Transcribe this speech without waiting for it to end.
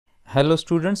Hello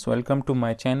students, welcome to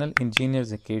my channel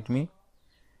Engineers Academy.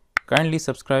 Kindly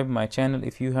subscribe my channel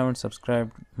if you haven't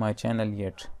subscribed my channel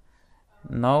yet.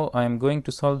 Now I am going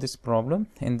to solve this problem.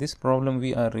 In this problem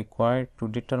we are required to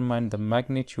determine the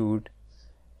magnitude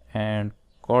and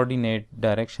coordinate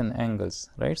direction angles,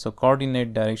 right? So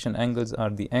coordinate direction angles are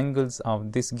the angles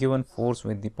of this given force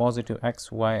with the positive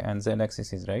x, y and z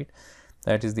axes, right?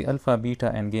 That is the alpha, beta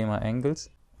and gamma angles.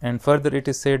 And further it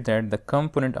is said that the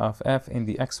component of F in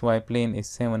the xy plane is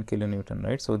 7 kilonewton,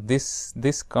 right? So this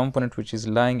component which is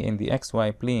lying in the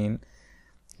xy plane,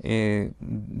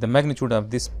 the magnitude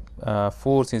of this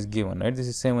force is given, right? This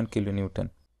is 7 kilonewton.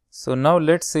 So now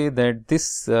let's say that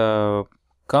this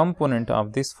component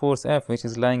of this force F which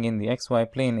is lying in the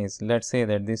xy plane is, let's say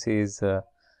that this is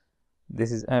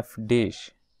F dash,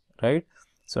 right?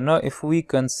 So now if we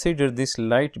consider this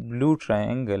light blue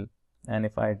triangle, and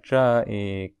if I draw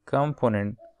a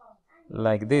component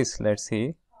like this, let's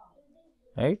say,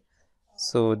 right?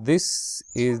 So this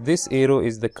arrow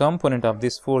is the component of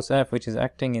this force F which is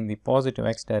acting in the positive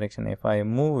x direction. If I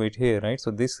move it here, right, so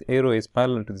this arrow is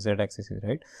parallel to the z axis,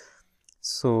 right?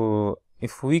 So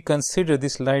if we consider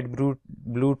this light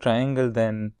blue triangle,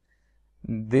 then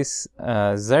this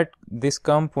this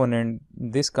component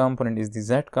is the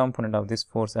z component of this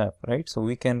force F, right? So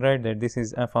we can write that this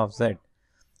is f of z,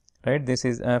 right? This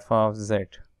is f of z,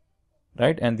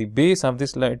 right? And the base of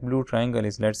this light blue triangle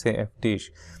is, let's say, f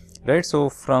dash, right? So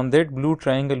from that blue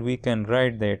triangle we can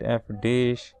write that f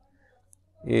dash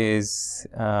is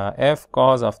f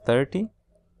cos of 30,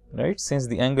 right? Since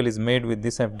the angle is made with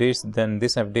this f dash, then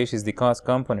this f dash is the cos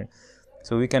component,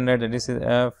 so we can write that this is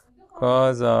f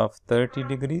cos of 30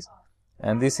 degrees,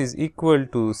 and this is equal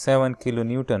to 7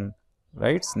 kilonewton,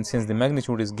 right? Since the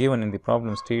magnitude is given in the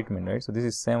problem statement, right? So this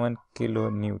is 7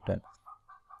 kilonewton.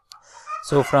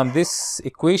 So from this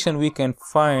equation we can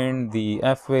find the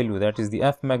F value, that is the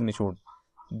F magnitude,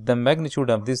 the magnitude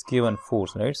of this given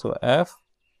force, right? So F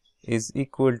is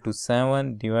equal to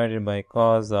 7 divided by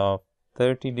cos of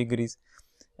 30 degrees,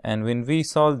 and when we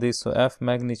solve this, so F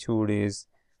magnitude is,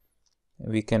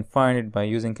 we can find it by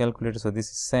using calculator. So this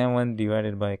is 7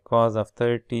 divided by cos of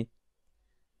 30,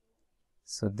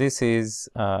 so this is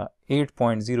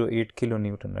 8.08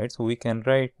 kilonewton, right? So we can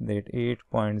write that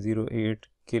 8.08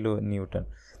 kilonewton,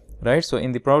 right? So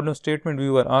in the problem statement we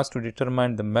were asked to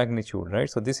determine the magnitude, right?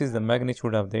 So this is the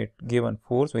magnitude of that given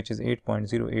force, which is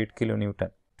 8.08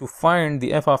 kilonewton. To find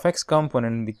the f of x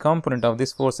component, the component of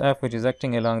this force F which is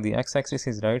acting along the x-axis,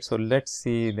 is, right? So let's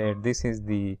see that this is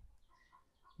the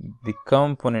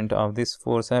component of this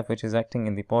force F which is acting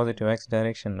in the positive x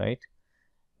direction, right?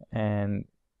 And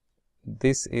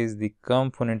this is the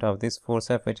component of this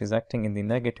force F which is acting in the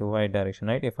negative y direction,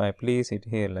 right? If I place it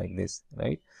here like this,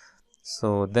 right?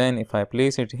 So then if I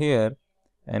place it here,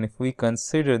 and if we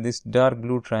consider this dark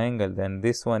blue triangle, then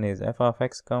this one is f of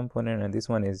x component and this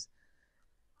one is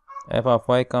f of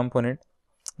y component,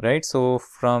 right? So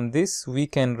from this we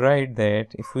can write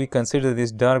that if we consider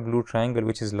this dark blue triangle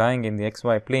which is lying in the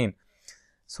xy plane,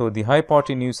 so the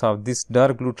hypotenuse of this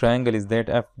dark blue triangle is that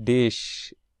f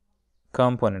dash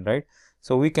component, right?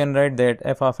 So we can write that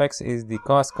f of x is the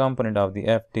cos component of the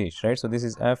f dash, right? So this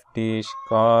is f dash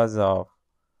cos of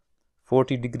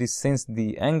 40 degrees, since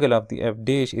the angle of the f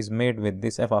dash is made with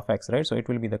this f of x, right? So it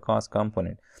will be the cos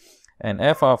component, and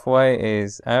f of y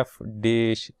is f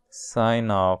dash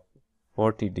sine of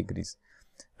 40 degrees,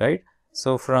 right?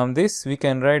 So from this we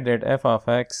can write that f of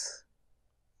x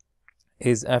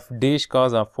is f dash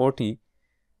cos of 40,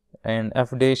 and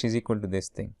f dash is equal to this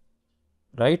thing,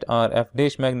 right? Or f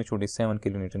dash magnitude is 7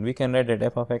 kilonewton. We can write that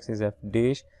f of x is f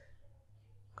dash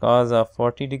cos of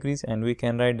 40 degrees, and we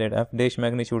can write that f dash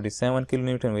magnitude is 7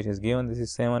 kilonewton, which is given. This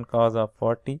is 7 cos of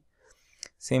 40.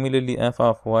 Similarly, f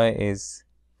of y is,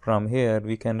 from here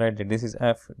we can write that this is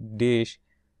f dash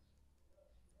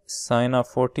sine of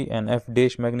 40, and f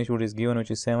dash magnitude is given, which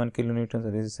is 7 kilonewton.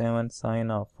 So this is 7 sine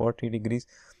of 40 degrees.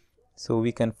 So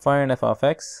we can find f of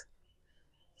x.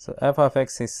 So f of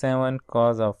x is 7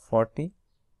 cos of 40.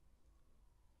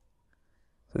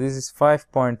 So this is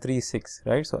 5.36,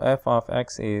 right? So f of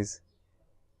x is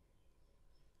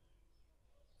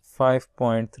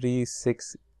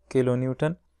 5.36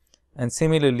 kilonewton. And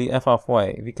similarly, f of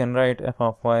y, we can write f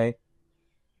of y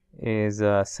is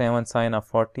 7 sine of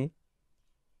 40.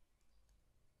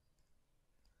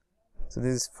 So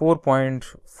this is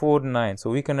 4.49. So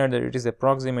we can write that it is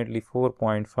approximately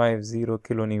 4.50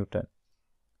 kilonewton,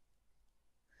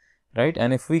 right?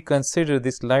 And if we consider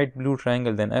this light blue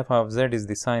triangle, then f of z is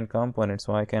the sine component.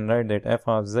 So I can write that f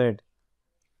of z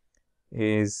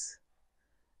is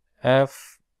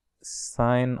f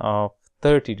sine of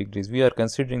 30 degrees. We are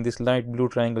considering this light blue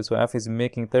triangle, so f is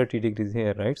making 30 degrees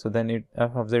here, right? So then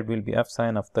f of z will be f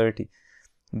sine of 30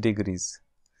 degrees,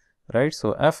 right?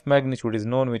 So f magnitude is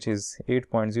known, which is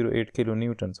 8.08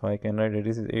 kilonewton. So I can write that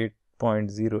this is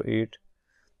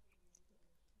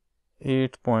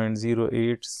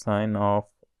 8.08 sine of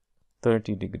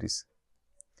 30 degrees.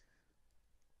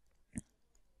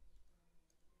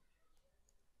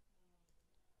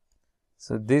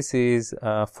 So this is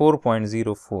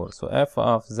 4.04. So f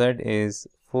of z is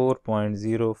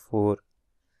 4.04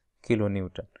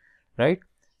 kilonewton, right?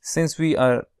 Since we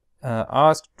are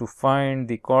asked to find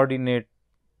the coordinate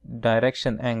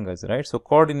direction angles, right? So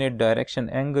coordinate direction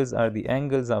angles are the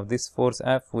angles of this force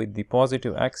F with the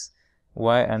positive x,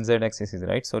 y and z axis,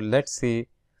 right? So let's say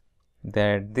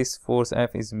that this force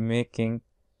F is making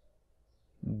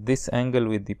this angle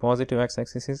with the positive x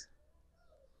axis.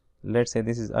 Let's say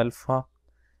this is alpha,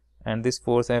 and this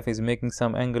force F is making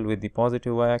some angle with the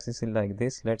positive y axis like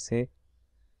this. Let's say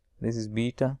this is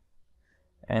beta,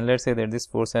 and let's say that this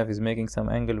force F is making some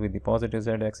angle with the positive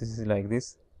z axis like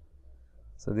this.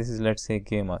 So this is, let's say,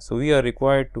 gamma. So we are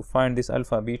required to find this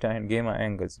alpha, beta and gamma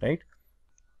angles, right?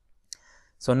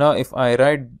 So now if I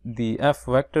write the f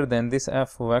vector, then this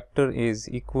f vector is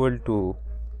equal to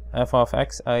f of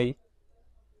xi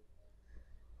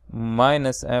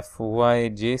minus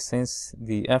fyj, since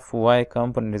the fy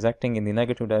component is acting in the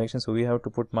negative direction, so we have to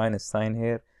put minus sign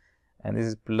here, and this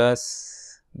is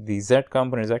plus the z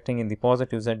component is acting in the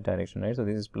positive z direction, right? So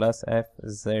this is plus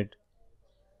fzk,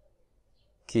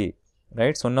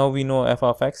 right? So now we know f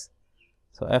of x.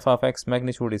 So f of x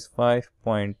magnitude is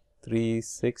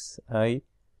 5.36 I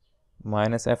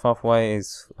minus f of y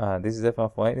is this is f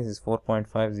of y, this is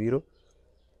 4.50.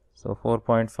 So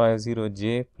 4.50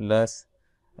 j plus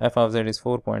f of z is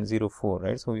 4.04,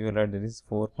 right? So we will write that this is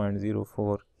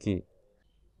 4.04 k.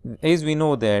 As we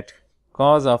know that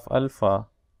cos of alpha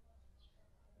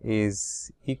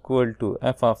is equal to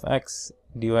f of x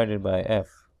divided by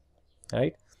f,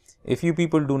 right? If you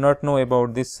people do not know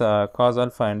about this cos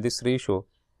alpha and this ratio,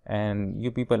 and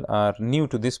you people are new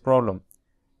to this problem,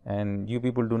 and you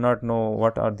people do not know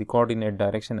what are the coordinate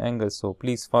direction angles, so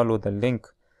please follow the link.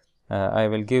 I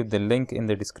will give the link in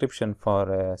the description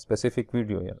for a specific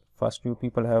video here. First you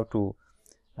people have to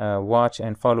watch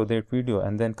and follow that video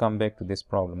and then come back to this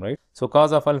problem, right? So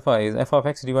cos of alpha is f of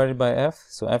x divided by f.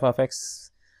 So f of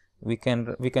x, we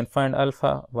can find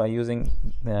alpha by using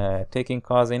taking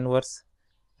cos inverse,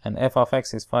 and f of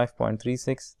x is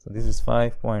 5.36. So this is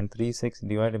 5.36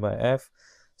 divided by f.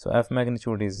 So f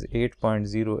magnitude is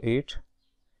 8.08,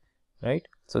 right?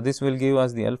 So this will give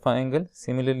us the alpha angle.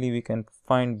 Similarly, we can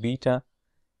find beta.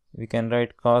 We can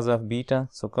write cos of beta.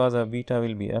 So cos of beta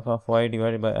will be f of y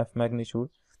divided by f magnitude.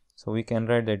 So we can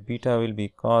write that beta will be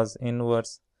cos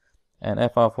inverse, and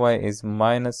f of y is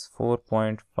minus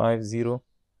 4.50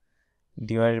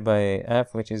 divided by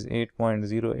f, which is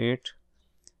 8.08.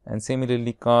 And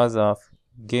similarly, cos of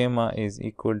gamma is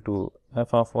equal to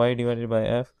f of y divided by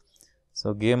f.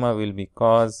 So gamma will be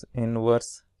cos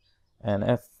inverse, and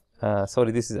this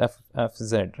is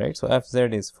fz, right? So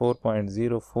fz is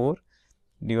 4.04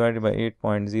 divided by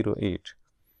 8.08.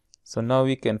 So now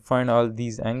we can find all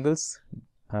these angles.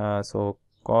 So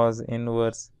cos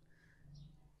inverse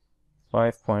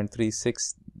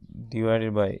 5.36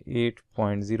 divided by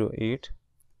 8.08.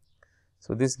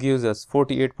 So this gives us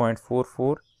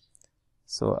 48.44.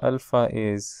 So alpha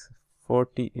is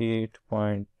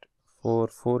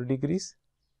 48.44 degrees.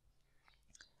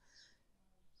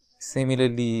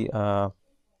 Similarly,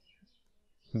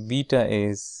 beta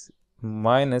is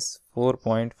minus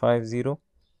 4.50.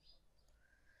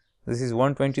 This is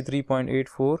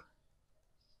 123.84.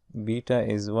 Beta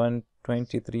is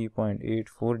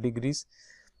 123.84 degrees.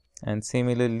 And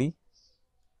similarly,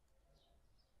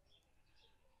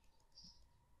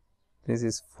 this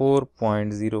is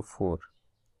 4.04.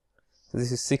 So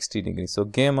this is 60 degrees. So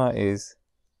gamma is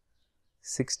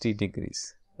 60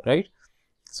 degrees, right?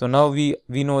 So now we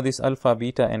know this alpha,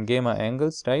 beta and gamma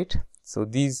angles, right? So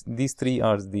these three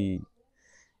are the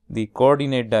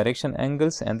coordinate direction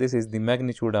angles, and this is the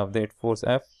magnitude of that force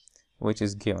F which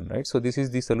is given, right? So this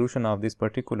is the solution of this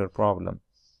particular problem.